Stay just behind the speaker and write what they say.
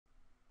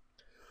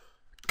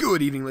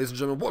Good evening, ladies and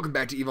gentlemen. Welcome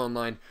back to EVE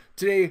Online.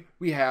 Today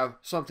we have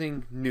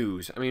something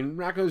news. I mean,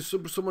 we're not going to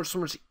do so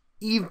much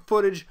EVE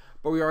footage,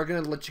 but we are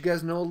going to let you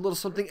guys know a little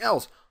something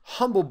else.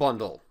 Humble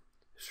Bundle.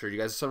 Sure, you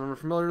guys are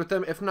familiar with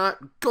them. If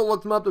not, go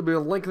look them up. There'll be a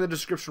link in the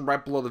description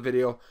right below the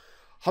video.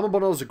 Humble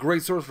Bundle is a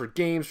great source for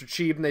games for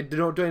cheap, and they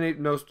don't donate.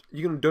 No,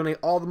 you can donate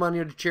all the money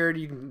to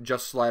charity. You can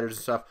adjust sliders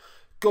and stuff.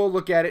 Go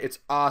look at it. It's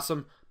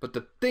awesome. But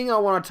the thing I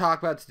want to talk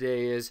about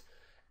today is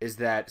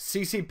that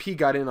CCP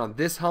got in on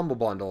this Humble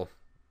Bundle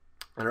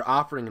and are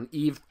offering an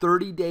EVE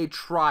 30-day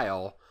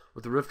trial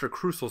with the Rifter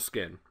Crucial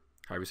skin.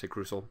 However you say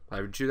Crucial.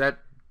 However you do that,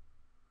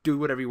 do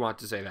whatever you want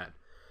to say that.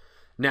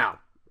 Now,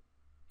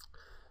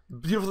 the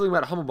beautiful thing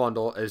about Humble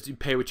Bundle is you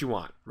pay what you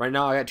want. Right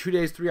now, I got 2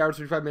 days, 3 hours,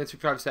 35 minutes,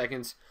 55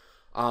 seconds.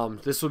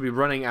 This will be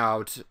running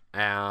out,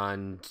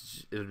 and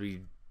it'll be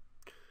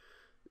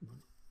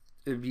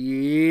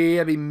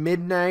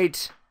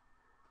midnight.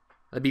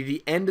 It'll be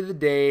the end of the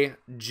day,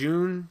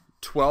 June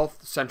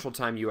 12th, Central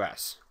Time,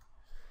 U.S.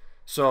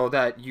 So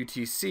that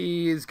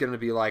UTC is going to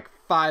be like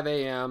 5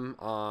 a.m.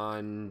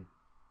 on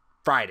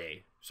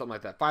Friday, something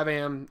like that. 5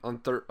 a.m. on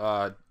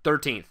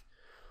 13th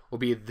will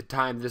be the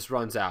time this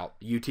runs out,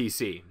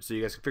 UTC. So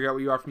you guys can figure out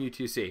what you are from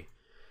UTC.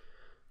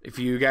 If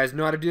you guys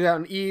know how to do that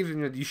on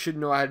EVE, you should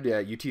know how to do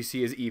that.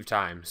 UTC is EVE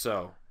time.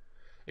 So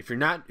if you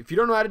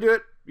don't know how to do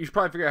it, you should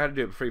probably figure out how to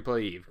do it before you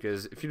play EVE.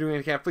 Because if you're doing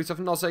any kind of fleet stuff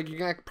and all that, you're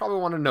going to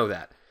probably want to know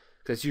that.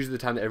 Because it's usually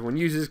the time that everyone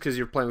uses because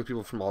you're playing with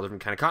people from all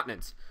different kind of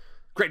continents.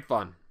 Great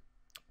fun.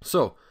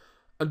 So,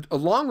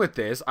 along with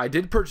this, I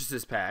did purchase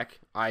this pack.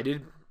 I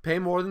did pay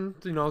more than,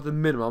 the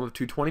minimum of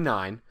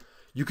 $229.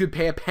 You could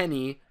pay a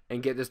penny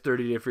and get this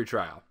 30-day free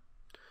trial.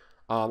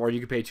 Or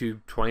you could pay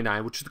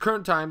 $229, which is the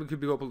current time. It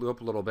could go up a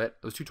little bit.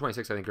 It was $226,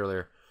 I think,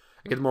 earlier.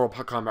 I get the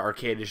Mortal Kombat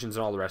Arcade Editions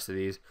and all the rest of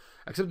these.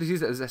 Except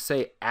these, as I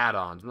say,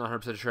 add-ons. I'm not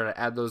 100% sure how to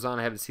add those on.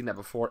 I haven't seen that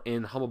before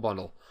in Humble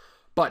Bundle.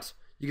 But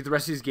you get the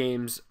rest of these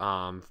games,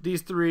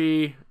 these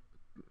three,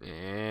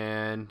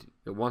 and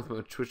the one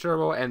from Twitch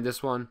Turbo, and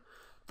this one,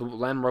 the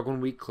Landmark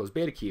 1 week closed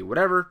beta key,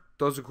 whatever.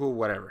 Those are cool,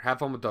 whatever. Have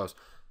fun with those.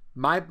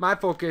 My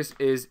focus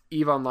is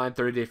EVE Online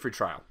 30-day free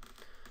trial.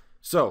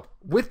 So,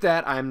 with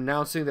that, I'm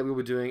announcing that we will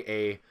be doing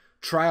a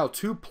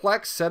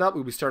Trial-2-PLEX setup.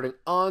 We'll be starting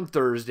on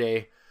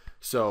Thursday.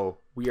 So,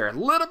 we are a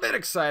little bit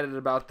excited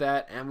about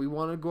that, and we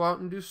want to go out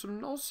and do some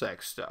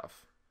nullsec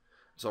stuff.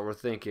 That's what we're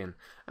thinking.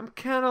 I'm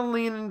kind of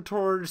leaning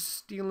towards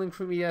stealing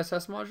from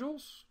ESS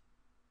modules.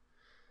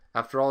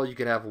 After all, you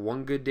could have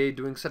one good day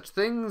doing such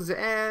things,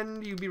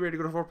 and you'd be ready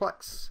to go to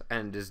 4-Plex.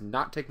 And it does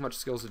not take much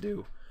skills to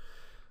do.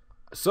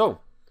 So,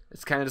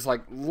 it's kind of just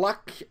like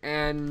luck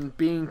and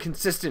being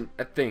consistent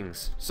at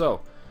things.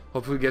 So,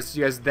 hopefully we get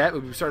you guys that.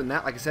 We'll be starting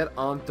that, like I said,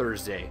 on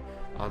Thursday.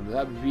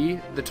 That would be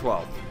the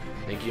 12th.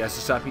 Thank you guys for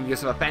stopping. You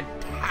guys have a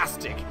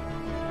fantastic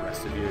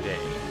rest of your day.